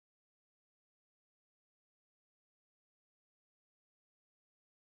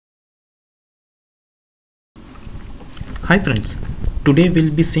Hi friends, today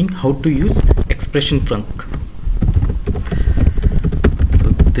we'll be seeing how to use Expression Func. So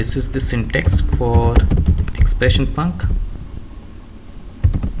this is the syntax for Expression Func.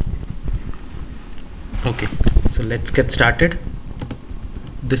 Okay, so let's get started.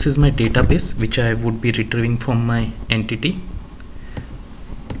 This is my database which I would be retrieving from my entity.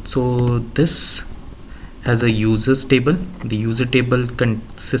 So this has a users table. The user table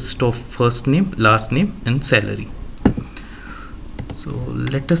consists of first name, last name and salary. So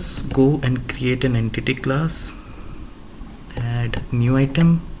let us go and create an entity class, add new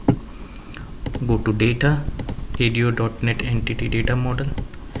item, go to data, radio.net entity data model.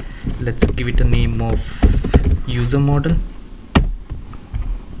 Let's give it a name of user model.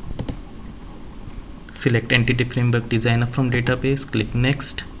 Select entity framework designer from database, click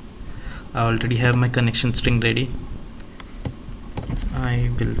next. I already have my connection string ready.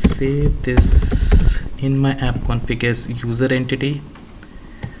 I will save this in my app config as user entity.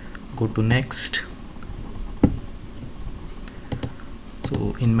 Go to next.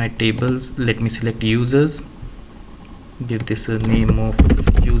 So in my tables, let me select users, give this a name of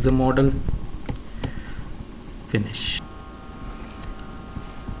user model, finish.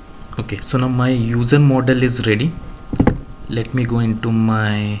 Okay, so now my user model is ready. Let me go into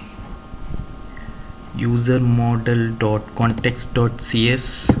my user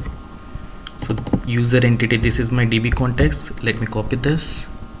model.context.cs. so user entity, this is my DB context. Let me copy this,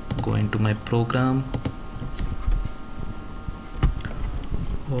 go into my program,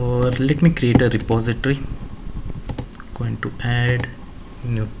 or let me create a repository. Going to add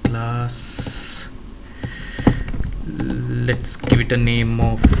new class, let's give it a name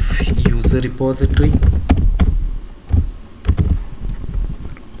of user repository.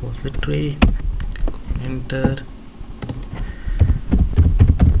 Enter,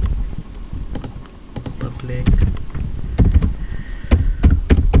 public.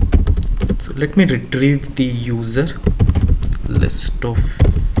 So let me retrieve the user, list of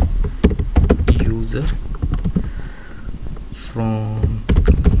user from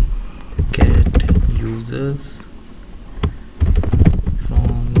get users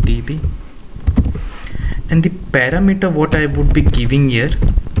from DB, and the parameter what I would be giving here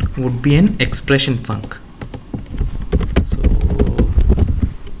would be an expression func. So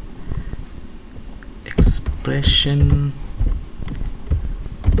expression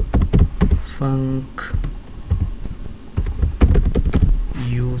func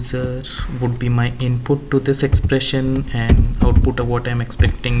user would be my input to this expression, and output of what I'm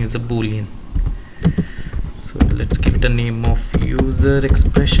expecting is a boolean. So let's give it a name of user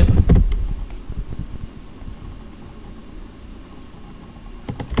expression.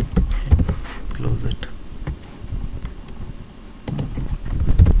 Close it.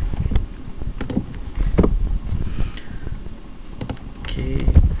 Okay.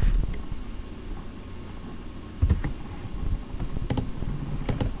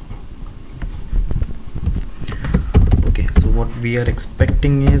 Okay, so what we are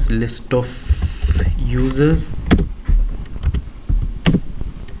expecting is list of users,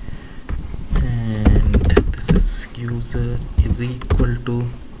 and this is user is equal to,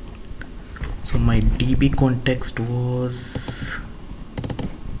 so my DB context was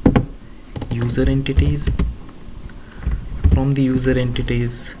user entities. So from the user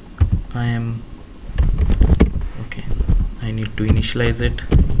entities I am okay, I need to initialize it,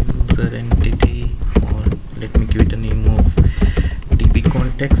 user entity, or let me give it a name of DB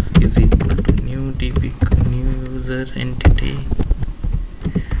context is equal to new DB new user entity.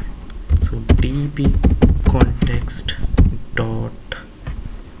 So DB context dot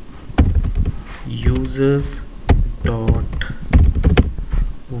users dot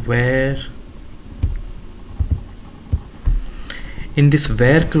where. In this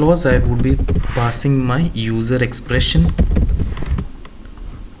where clause I would be passing my user expression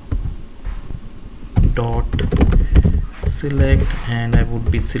dot select, and I would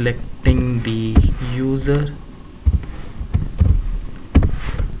be selecting the user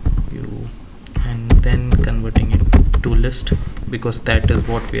and then converting it to list, because that is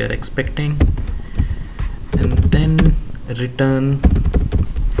what we are expecting, and then return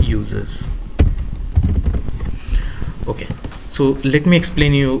users. Okay, so let me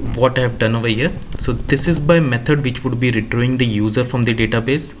explain you what I have done over here. So this is by method which would be retrieving the user from the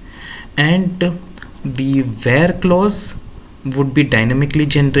database, and the where clause would be dynamically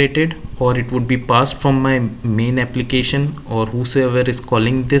generated, or it would be passed from my main application, or whosoever is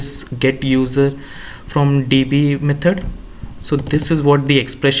calling this get user from DB method. So this is what the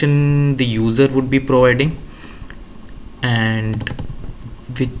expression the user would be providing, and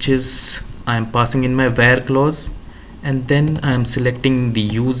which is I am passing in my where clause, and then I am selecting the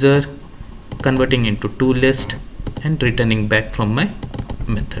user, converting into to list, and returning back from my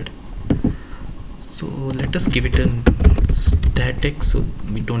method. So let us give it a static, so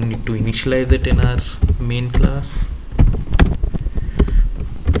we don't need to initialize it in our main class.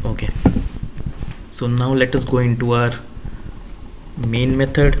 Okay, so now let us go into our main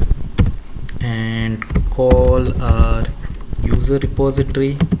method and call our user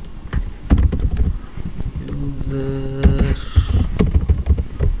repository. User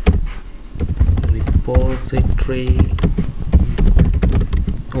repository.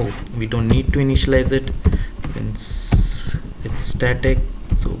 Oh, we don't need to initialize it since it's static,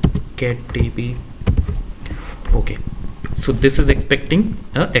 so get db. Okay, so this is expecting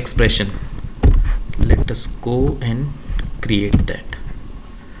a expression. Let us go and create that.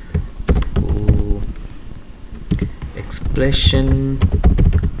 So expression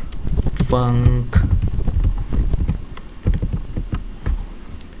func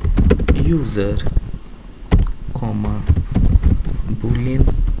user comma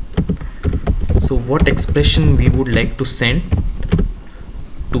boolean. So what expression we would like to send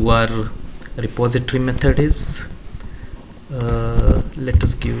to our repository method is, let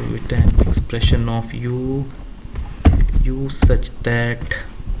us give it an expression of u such that,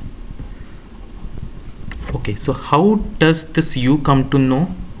 okay, so how does this u come to know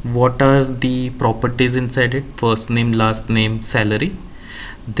what are the properties inside it? First name, last name, salary.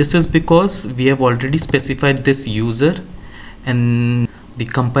 This is because we have already specified this user, and the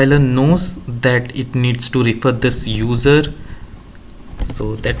compiler knows that it needs to refer this user,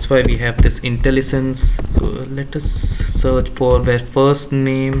 so that's why we have this IntelliSense. So let us search for where first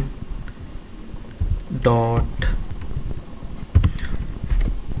name dot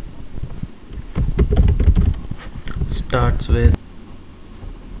starts with,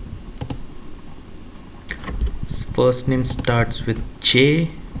 first name starts with J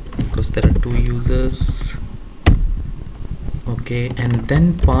because there are two users. Okay, and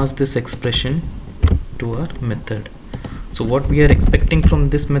then pass this expression to our method. So what we are expecting from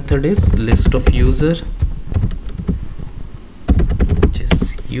this method is list of user, which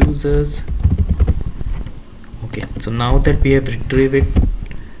is users. Okay, so now that we have retrieved it,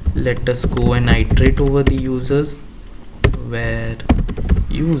 let us go and iterate over the users, where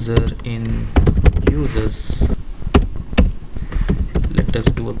user in users, let us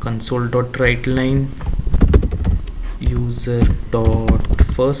do a console.writeLine user dot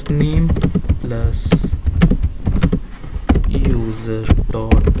first name plus user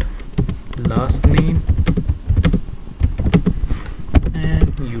dot last name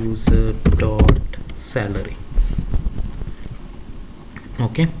and user dot salary.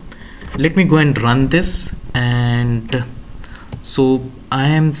 Okay, let me go and run this, and so I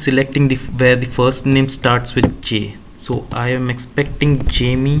am selecting the where the first name starts with J, so I am expecting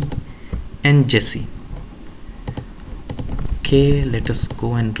Jamie and Jesse. Okay, let us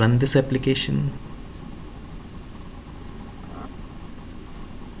go and run this application.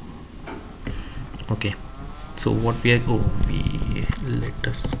 Okay, so what we are, let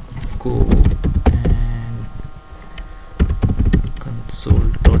us go and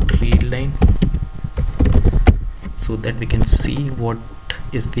console.readline so that we can see what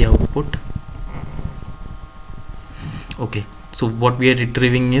is the output. Okay, so what we are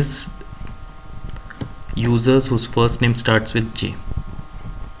retrieving is users whose first name starts with J.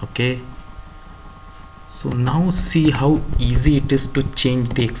 Okay, so now see how easy it is to change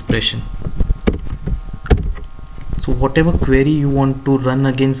the expression. So whatever query you want to run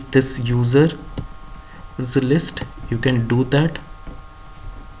against this user is a list, you can do that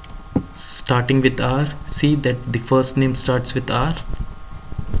starting with R. See that the first name starts with R.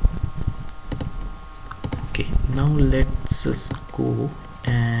 Okay, now let's just go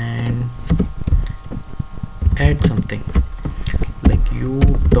and add something like u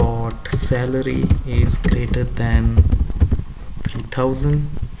dot salary is greater than 3000.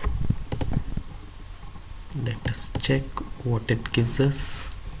 Let us check what it gives us.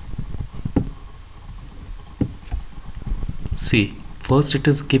 See, first it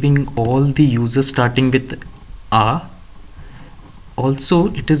is giving all the users starting with R.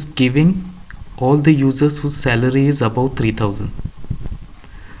 Also it is giving all the users whose salary is above 3000.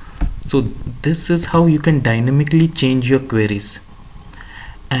 So this is how you can dynamically change your queries.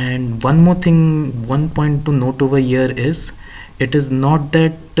 And one more thing, one point to note over here is, it is not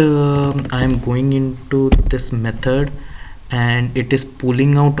that I am going into this method and it is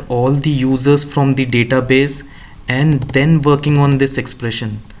pulling out all the users from the database and then working on this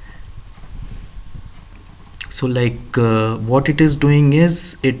expression. So like what it is doing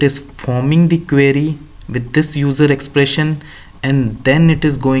is, it is forming the query with this user expression, and then it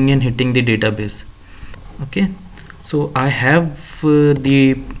is going and hitting the database. Okay, so I have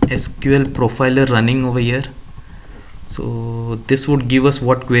the SQL profiler running over here. So this would give us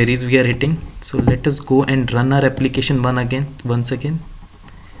what queries we are hitting. So let us go and run our application once again.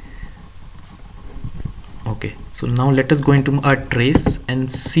 Okay, so now let us go into our trace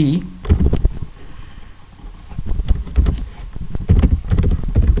and see.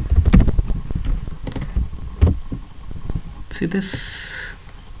 See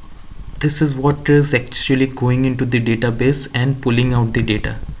this is what is actually going into the database and pulling out the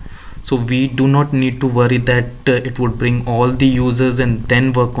data. So we do not need to worry that it would bring all the users and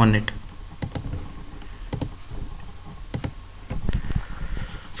then work on it.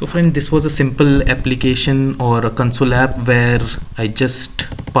 So friend, this was a simple application or a console app where I just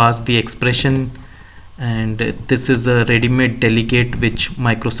passed the expression, and this is a ready-made delegate which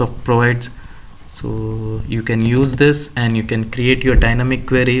Microsoft provides. So you can use this and you can create your dynamic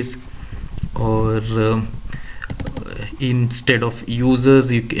queries, or instead of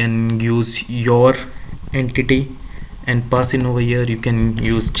users you can use your entity and pass in over here. You can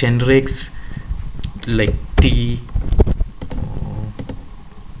use generics like T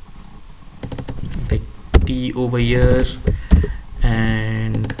over here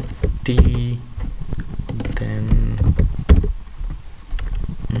and T, then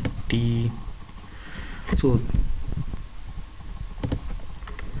T. So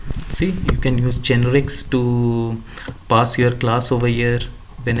see, you can use generics to pass your class over here.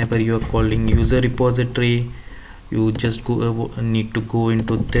 Whenever you are calling user repository, you just need to go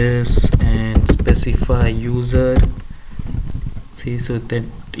into this and specify user. See, so that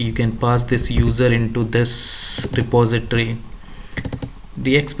you can pass this user into this repository.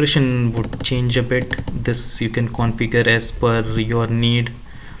 The expression would change a bit. This you can configure as per your need,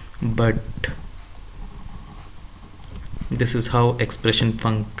 but this is how Expression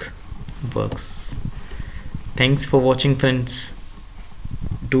Func works. Thanks for watching, friends.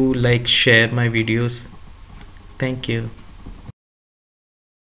 Do like, share my videos. Thank you.